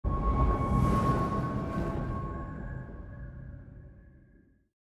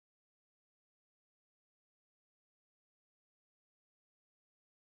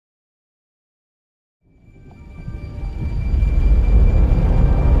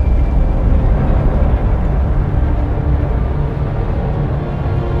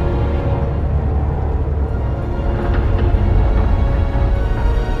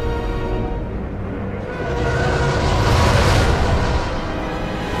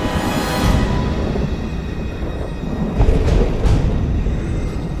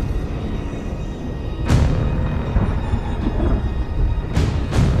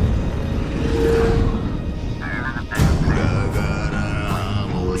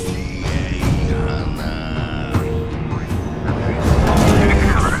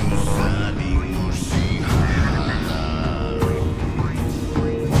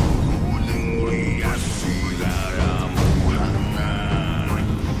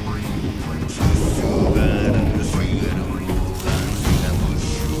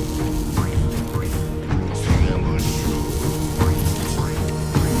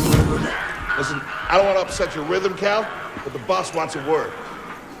want to upset your rhythm, Cal, but the boss wants a word.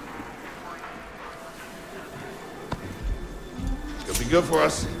 It's gonna be good for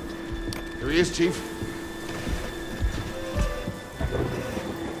us. Here he is, Chief.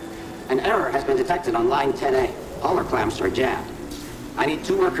 An error has been detected on line 10A. All our clamps are jammed. I need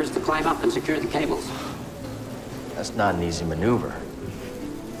 2 workers to climb up and secure the cables. That's not an easy maneuver.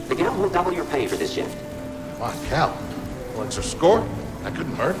 The guild will double your pay for this shift. Come on, Cal. Well, extra score? That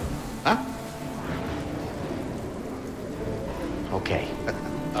couldn't hurt. Huh? Okay.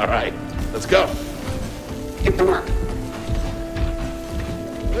 All right, let's go. Get to work.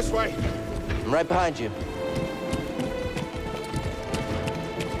 This way. I'm right behind you.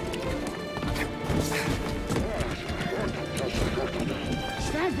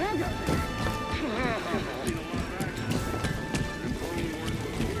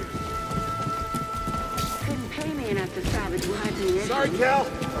 Sorry, Cal.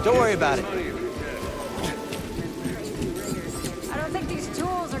 Don't worry about it. I don't think these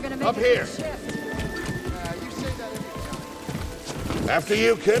tools are gonna make Up it here. to the shift. You say that every time. After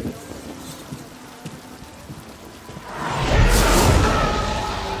you, kid.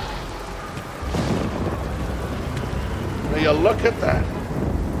 Now you look at that.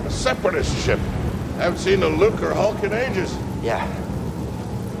 A separatist ship. Haven't seen a Luke or Hulk in ages. Yeah.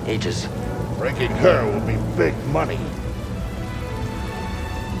 Ages. Breaking her will be big money.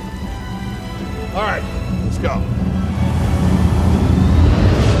 All right, let's go.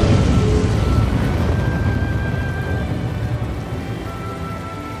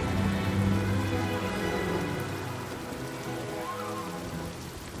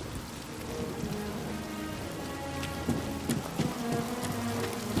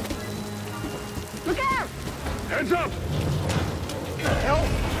 Look out! Hands up! Help!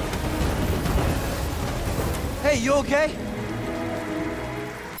 Hey, you okay?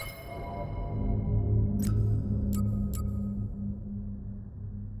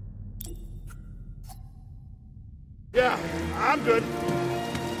 Yeah, I'm good.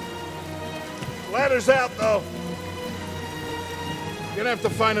 Ladder's out, though. You're gonna have to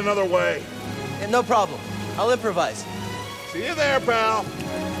find another way. Yeah, no problem. I'll improvise. See you there, pal.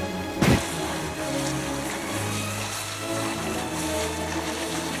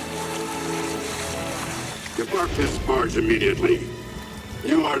 Depart this barge immediately.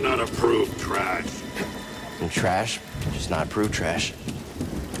 You are not approved trash. I'm trash, just not approved trash.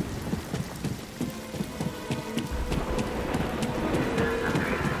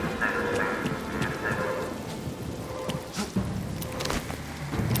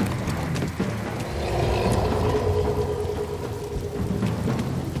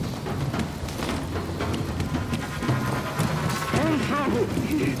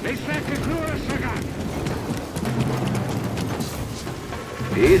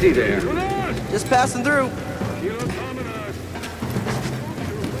 Easy there. Just passing through.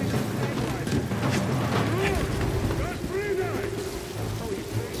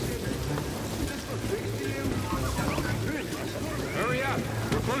 Hurry up.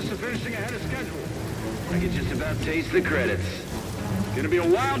 We're close to finishing ahead of schedule. I can just about taste the credits. It's gonna be a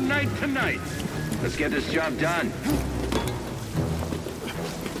wild night tonight. Let's get this job done.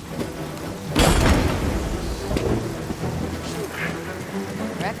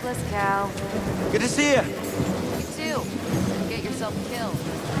 Reckless, Cal. Good to see you. You too. Don't get yourself killed.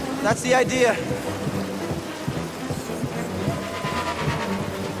 That's the idea.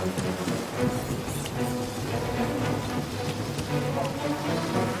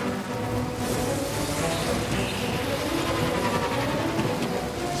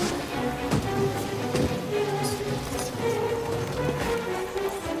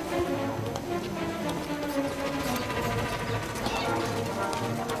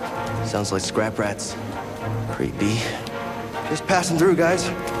 Sounds like scrap rats. Creepy. Just passing through, guys.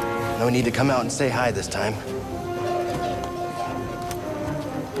 No need to come out and say hi this time.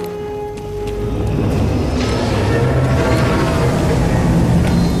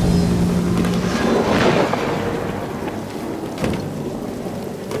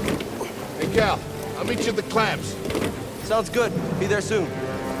 Hey, Cal, I'll meet you at the clamps. Sounds good. Be there soon.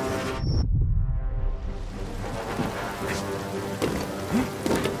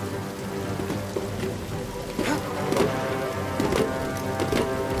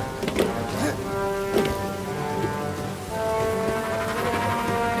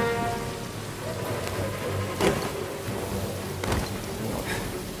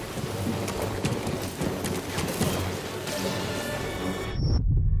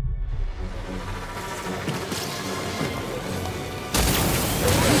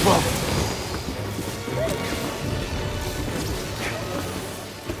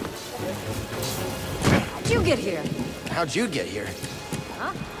 how'd you get here?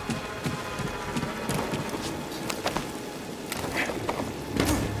 Huh?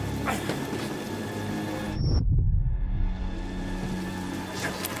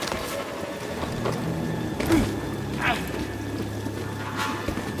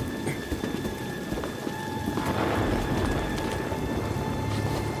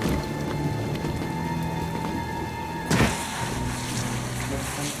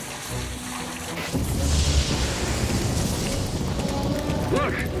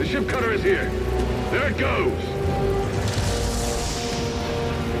 Look, the ship cutter is here. There it goes.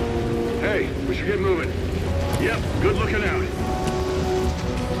 Hey, we should get moving. Yep, good looking out.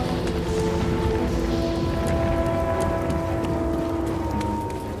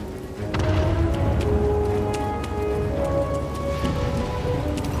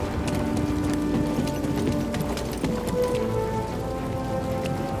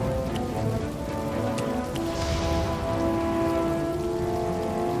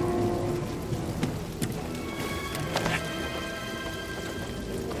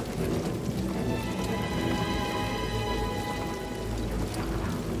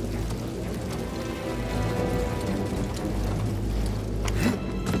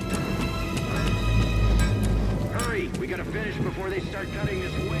 Finish before they start cutting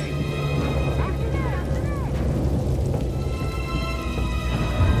this wing.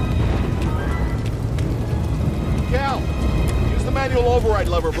 Cal, use the manual override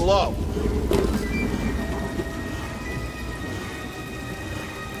lever below.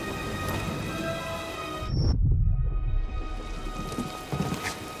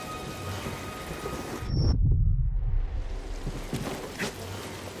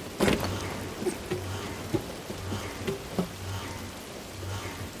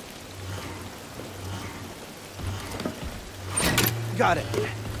 Got it.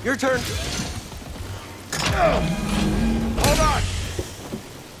 Your turn. Hold on.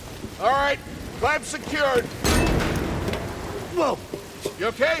 All right, clamp secured. Whoa. You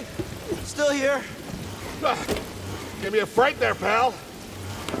okay? Still here. Give me a fright there, pal.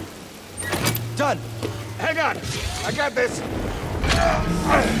 Done. Hang on. I got this.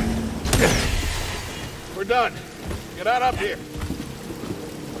 We're done. Get out up here.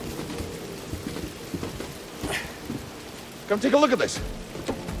 Come take a look at this.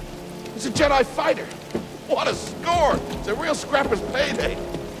 It's a Jedi fighter. What a score! It's a real scrapper's payday.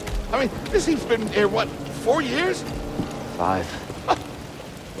 I mean, this thing's been here, what, 4 years? 5.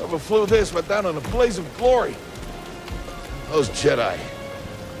 Whoever flew this went down in a blaze of glory. Those Jedi.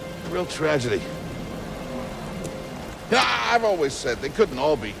 Real tragedy. Yeah, I've always said they couldn't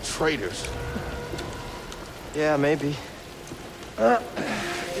all be traitors. Yeah, maybe. I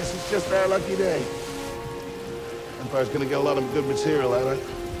guess it's just our lucky day. Empire's gonna get a lot of good material out of it.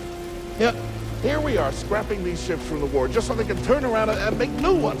 Yeah, here we are, scrapping these ships from the war just so they can turn around and make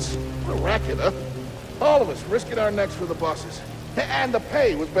new ones. What a racket, huh? All of us risking our necks for the bosses. And the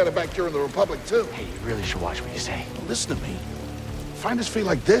pay was better back during the Republic, too. Hey, you really should watch what you say. Listen to me. Find us feel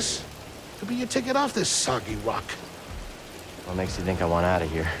like this, could be your ticket off this soggy rock. What makes you think I want out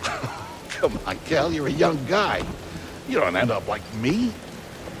of here? Come on, Cal, you're a young guy. You don't end up like me.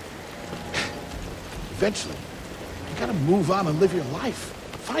 Eventually, you gotta move on and live your life.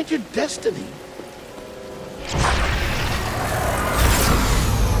 Find your destiny.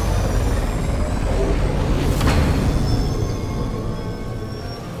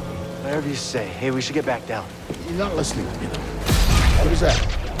 Whatever you say. Hey, we should get back down. You're not listening to me, though. What is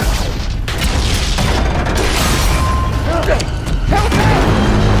that?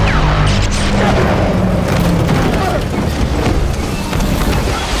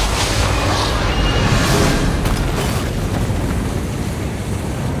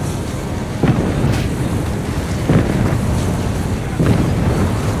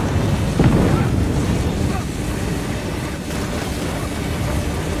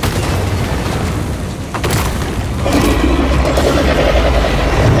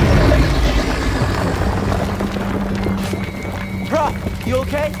 You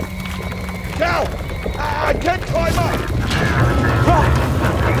okay? Cal! I can't climb up! Rock!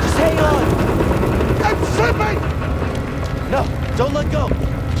 Just hang on! I'm slipping! No, don't let go!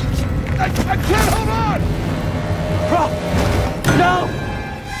 I can't hold on! Rock! No!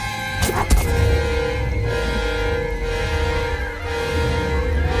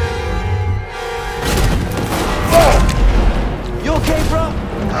 Oh! You okay, bro?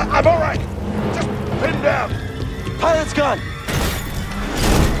 I'm all right. Just pinned down. Pilot's gone!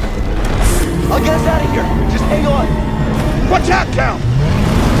 I'll get us out of here. Just hang on. Watch out, Cal!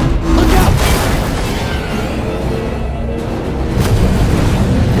 Look out!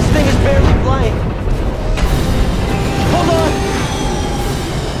 This thing is barely flying. Hold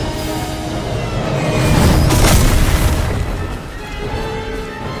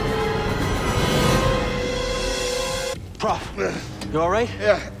You all right?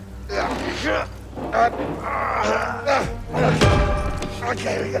 Yeah.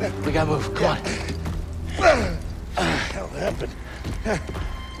 Okay, We gotta move. Come on. Hell happened?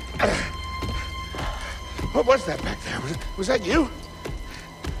 What was that back there? Was that you?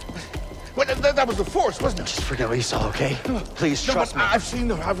 Well, that was the Force, wasn't it? Just forget what you saw, okay? Please trust me. I've seen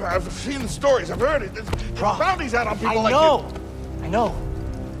the stories. I've heard it. There's bounties out on people like you. I know.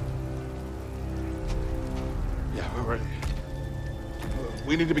 Yeah, we're ready.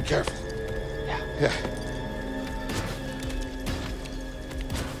 We need to be careful. Yeah.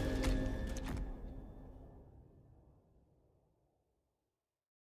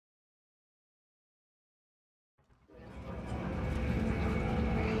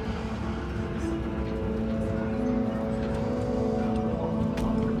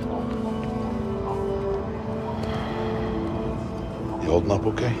 You holding up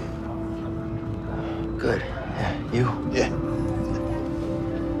okay? Good. Yeah, you? Yeah.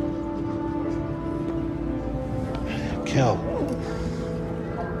 Cal,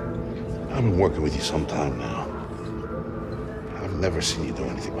 I've been working with you some time now. I've never seen you do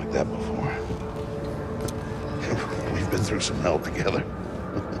anything like that before. We've been through some hell together.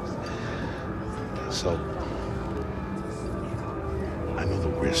 So, I know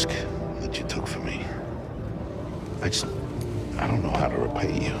the risk that you took for me. I don't know how to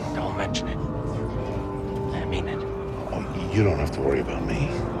repay you. Don't mention it. I mean it. Oh, you don't have to worry about me.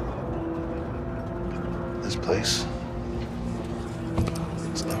 This place,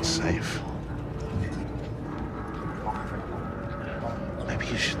 it's not safe. Maybe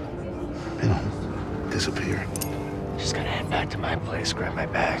you should, disappear. Just gotta head back to my place, grab my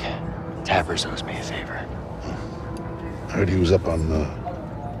bag. Tavers owes me a favor. I heard he was up on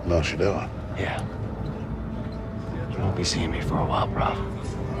Mount Shadella. Yeah. You won't be seeing me for a while, Prof.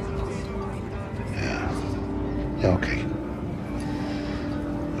 Yeah, okay.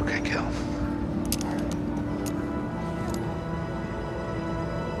 Okay, Cal.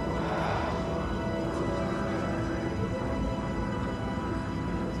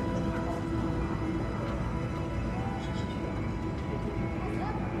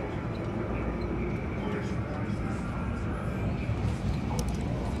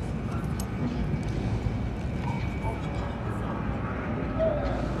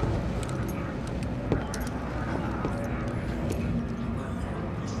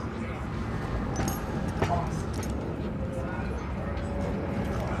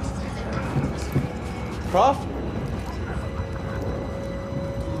 Prof?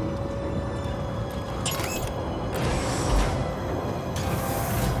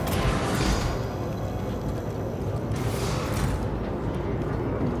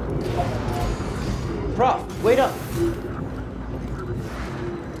 Prof, wait up.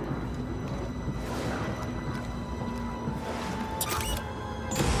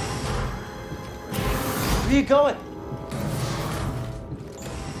 Where are you going?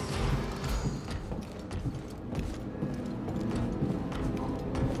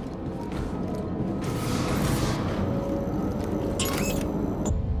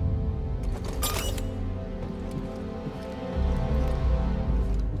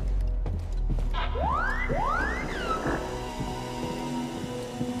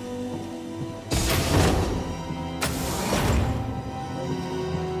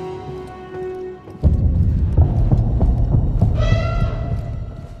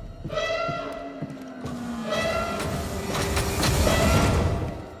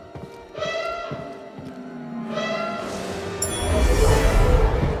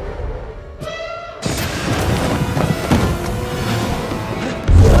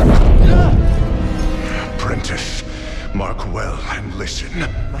 Mark well and listen.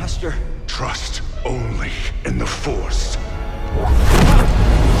 Master. Trust only in the Force.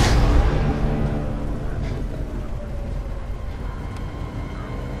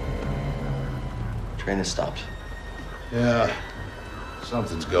 Train has stopped. Yeah,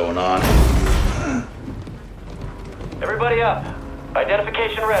 something's going on. Everybody up.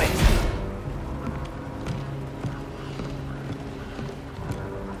 Identification ready.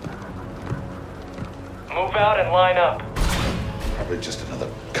 Move out and line up. Probably just another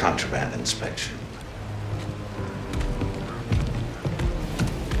contraband inspection.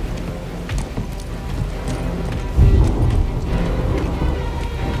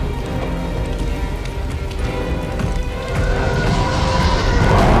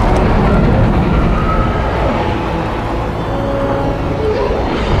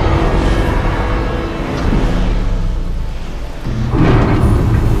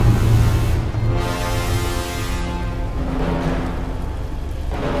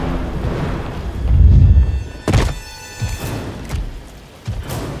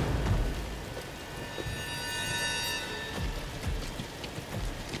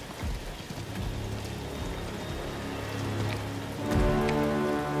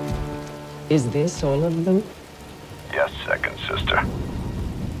 Is this all of them? Yes, second sister.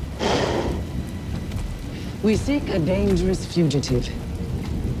 We seek a dangerous fugitive.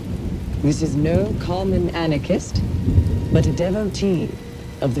 This is no common anarchist, but a devotee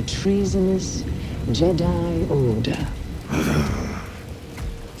of the treasonous Jedi Order.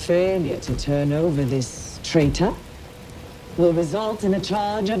 Failure to turn over this traitor will result in a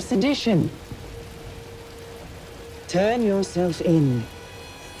charge of sedition. Turn yourself in,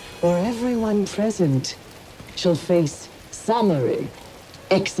 or everyone present shall face summary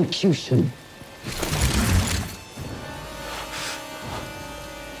execution.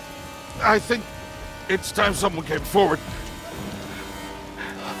 I think it's time someone came forward.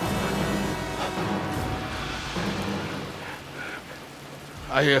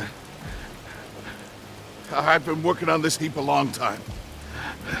 I've been working on this heap a long time.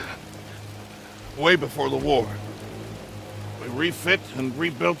 Way before the war. We refit and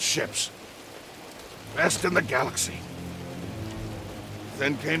rebuilt ships. Best in the galaxy.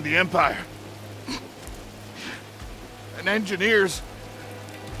 Then came the Empire. And engineers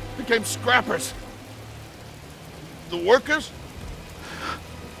became scrappers. The workers,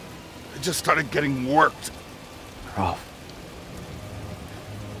 they just started getting worked. Prof.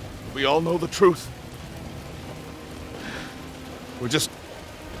 We all know the truth. We're just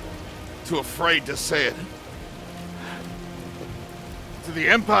too afraid to say it. To the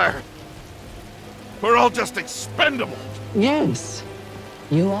Empire, we're all just expendable. Yes,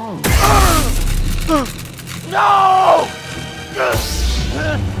 you are. No!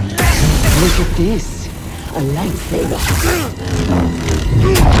 Look at this, a lightsaber.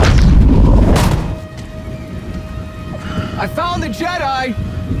 I found the Jedi!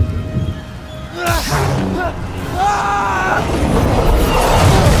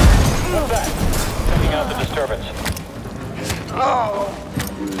 What's that? Sending out the disturbance. Oh,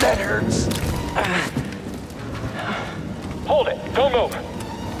 that hurts. Hold it. Don't move.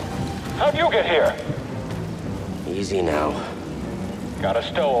 How'd you get here? Easy now. Got a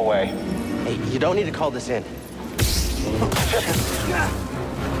stowaway. Hey, you don't need to call this in.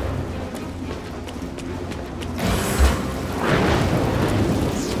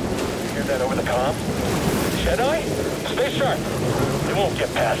 Hear that over the comm? Jedi? Stay sharp. They won't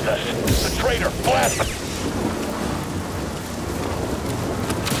get past us. The traitor, blast them!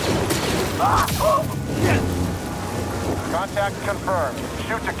 Contact confirmed.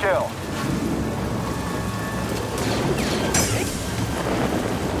 Shoot to kill.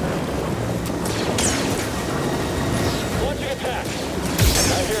 Launching attack.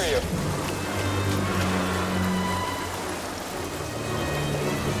 I hear you.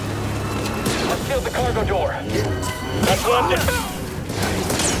 I've sealed the cargo door. That's one down.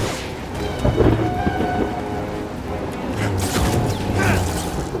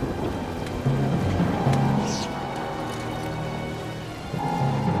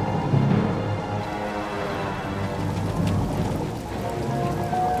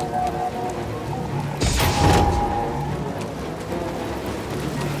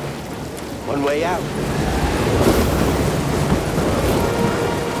 One way out.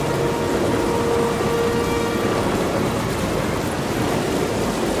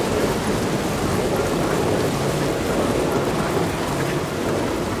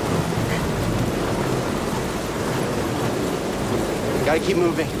 Gotta keep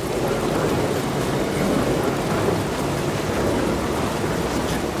moving.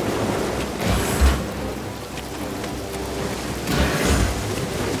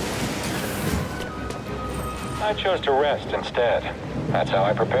 I chose to rest instead. That's how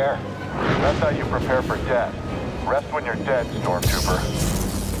I prepare. That's how you prepare for death. Rest when you're dead, stormtrooper.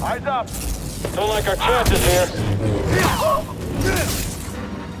 Eyes up! Don't like our chances here.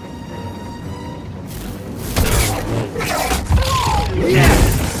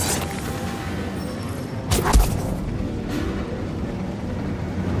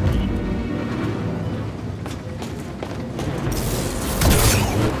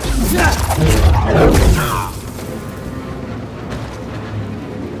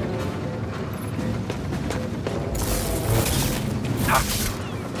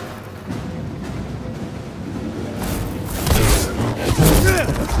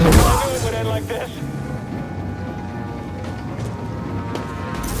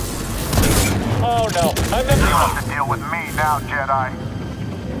 Oh no, I'm not... You have to deal with me now, Jedi.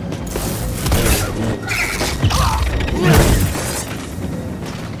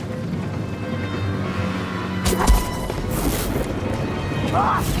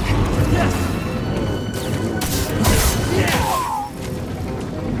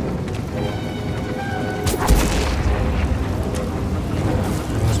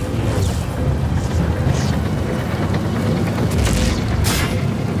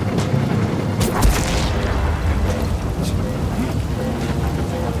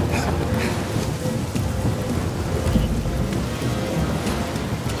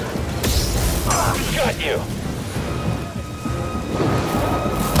 you.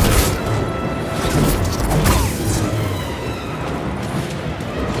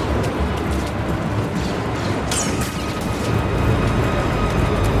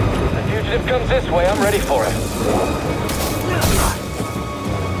 The fugitive comes this way, I'm ready for him.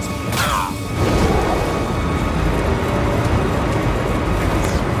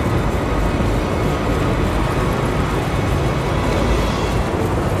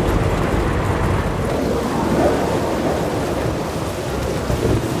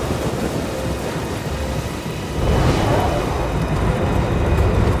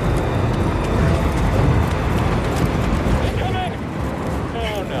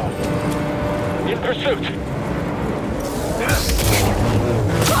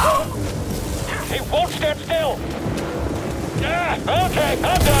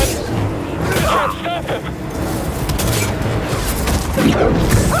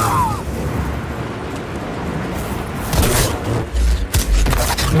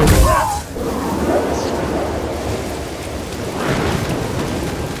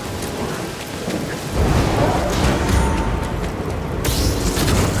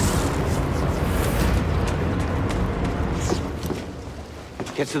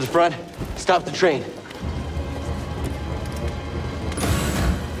 Get to the front, stop the train.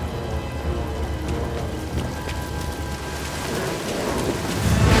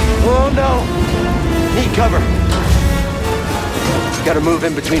 Oh no! Need cover. Gotta move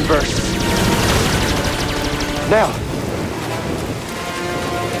in between bursts. Now!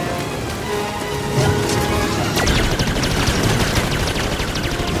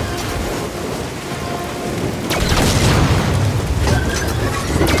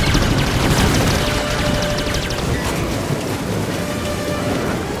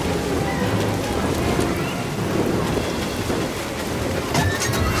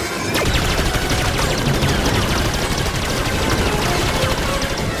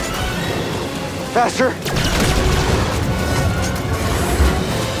 Faster!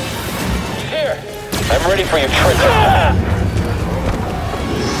 Here! I'm ready for your trick.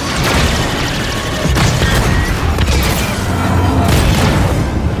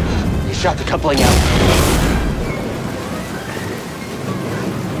 He shot the coupling out.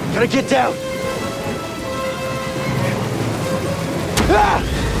 Gotta get down! Ah!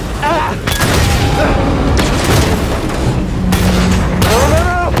 Ah!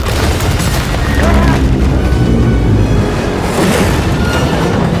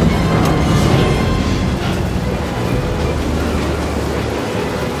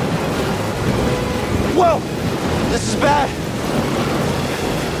 This is bad!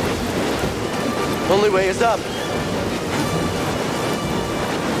 Only way is up.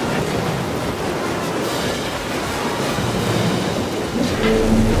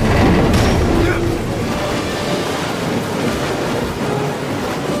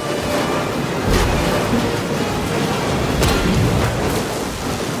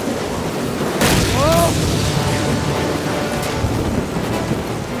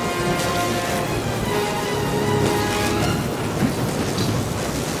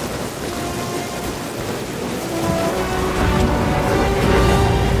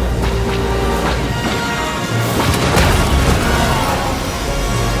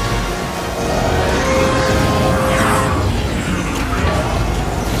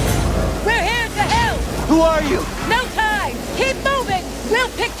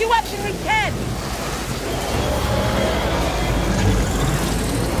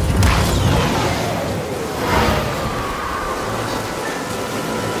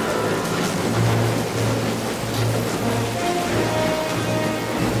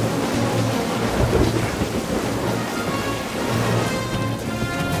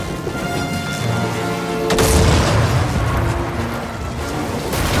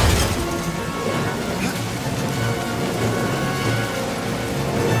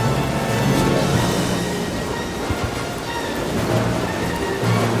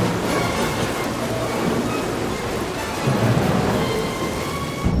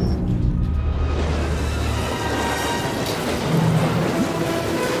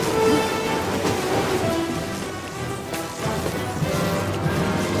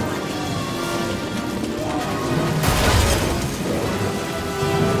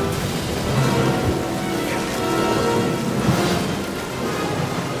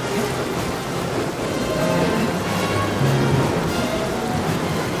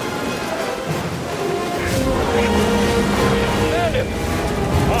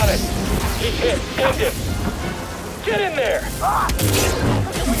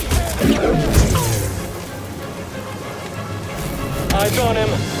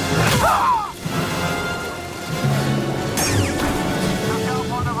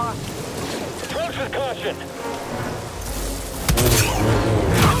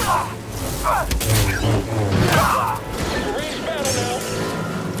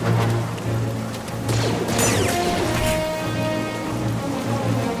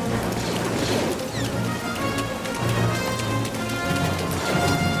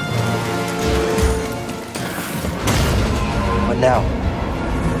 Now.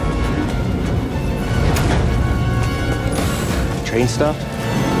 Train stuff?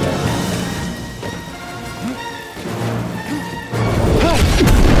 No,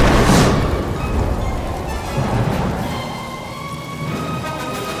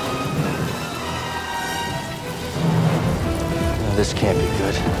 this can't be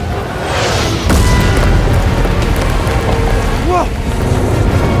good. Whoa!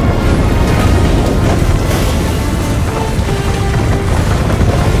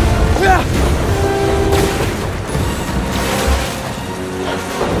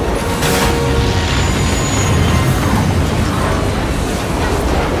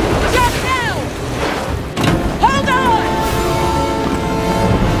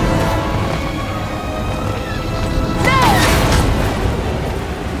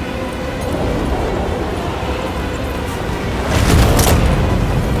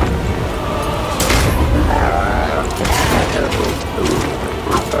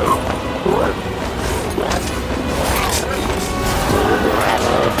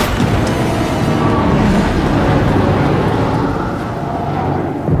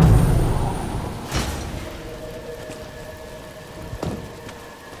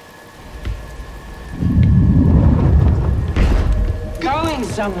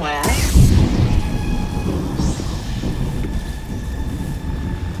 Somewhere.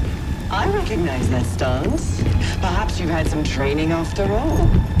 I recognize that stance. Perhaps you've had some training after all.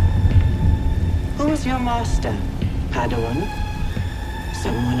 Who was your master? Padawan?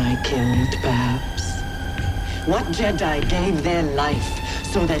 Someone I killed, perhaps? What Jedi gave their life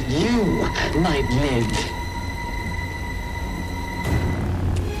so that you might live?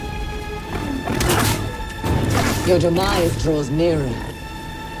 Your demise draws nearer.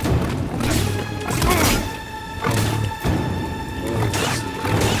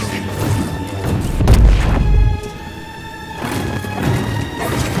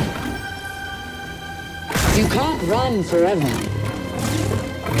 You can't run forever.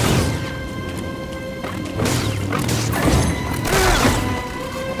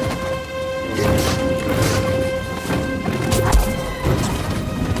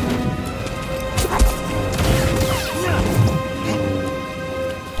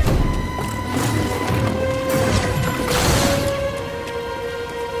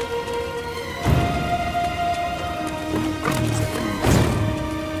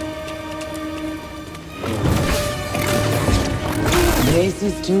 This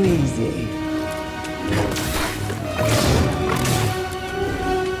is too easy.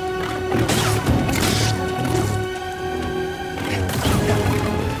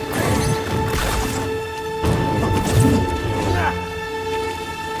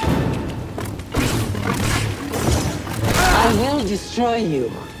 I will destroy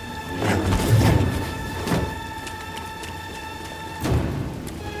you.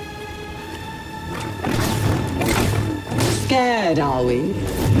 Scared, are we?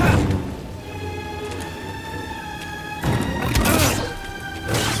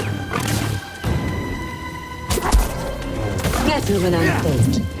 Better than I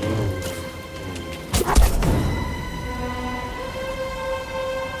thought.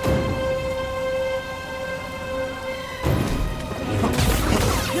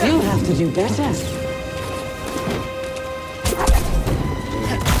 You have to do better.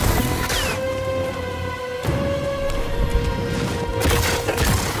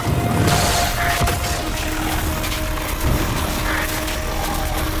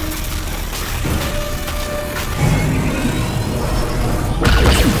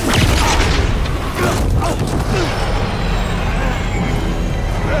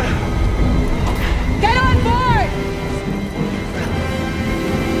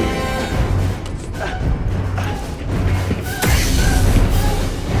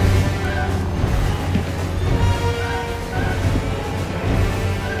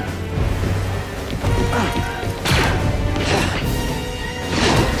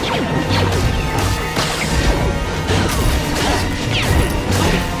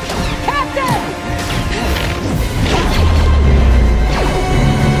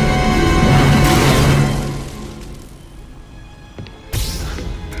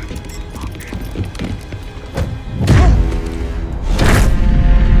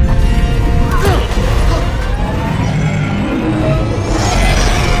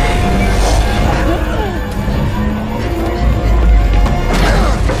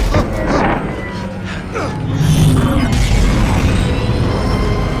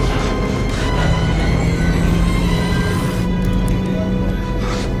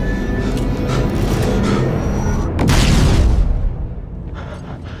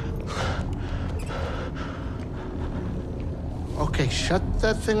 Okay, shut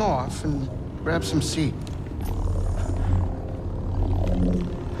that thing off and grab some seat.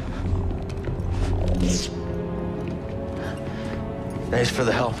 Thanks for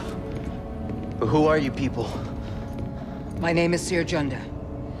the help. But who are you people? My name is Sir Junda,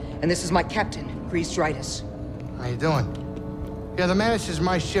 and this is my captain, Grease Dritus. How you doing? Yeah, the Mantis is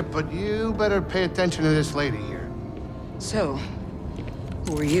my ship, but you better pay attention to this lady here. So,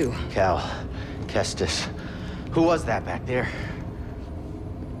 who are you? Cal Kestis. Who was that back there?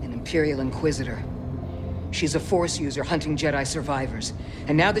 An Imperial Inquisitor. She's a Force user hunting Jedi survivors.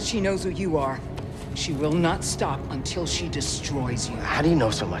 And now that she knows who you are, she will not stop until she destroys you. How do you know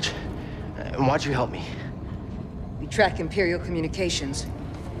so much? And why'd you help me? We track Imperial communications.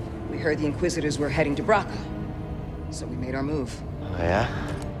 We heard the Inquisitors were heading to Bracca, so we made our move. Oh, yeah?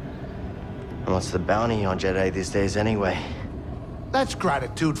 And what's the bounty on Jedi these days anyway? That's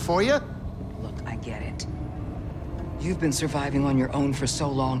gratitude for you. Look, I get it. You've been surviving on your own for so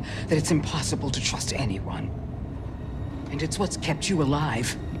long that it's impossible to trust anyone. And it's what's kept you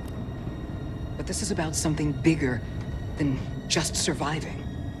alive. But this is about something bigger than just surviving.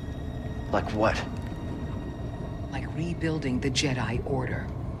 Like what? Like rebuilding the Jedi Order.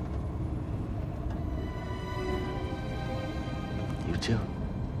 You too?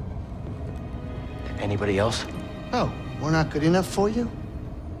 Anybody else? Oh, we're not good enough for you?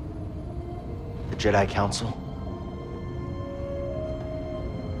 The Jedi Council?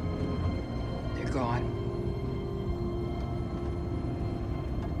 They're gone.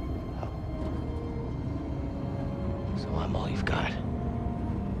 So I'm all you've got.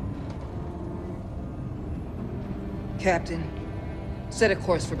 Captain, set a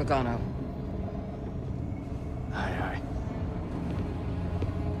course for Bogano. Aye, aye.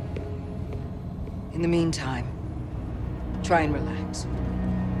 In the meantime, try and relax.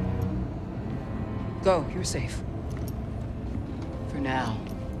 Go, you're safe. For now.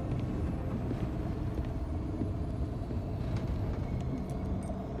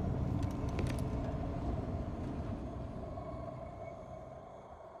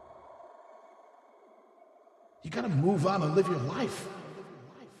 You gotta move on and live your life.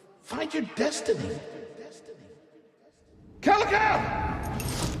 Find your destiny. Calico!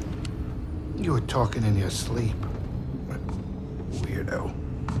 You were talking in your sleep. Weirdo.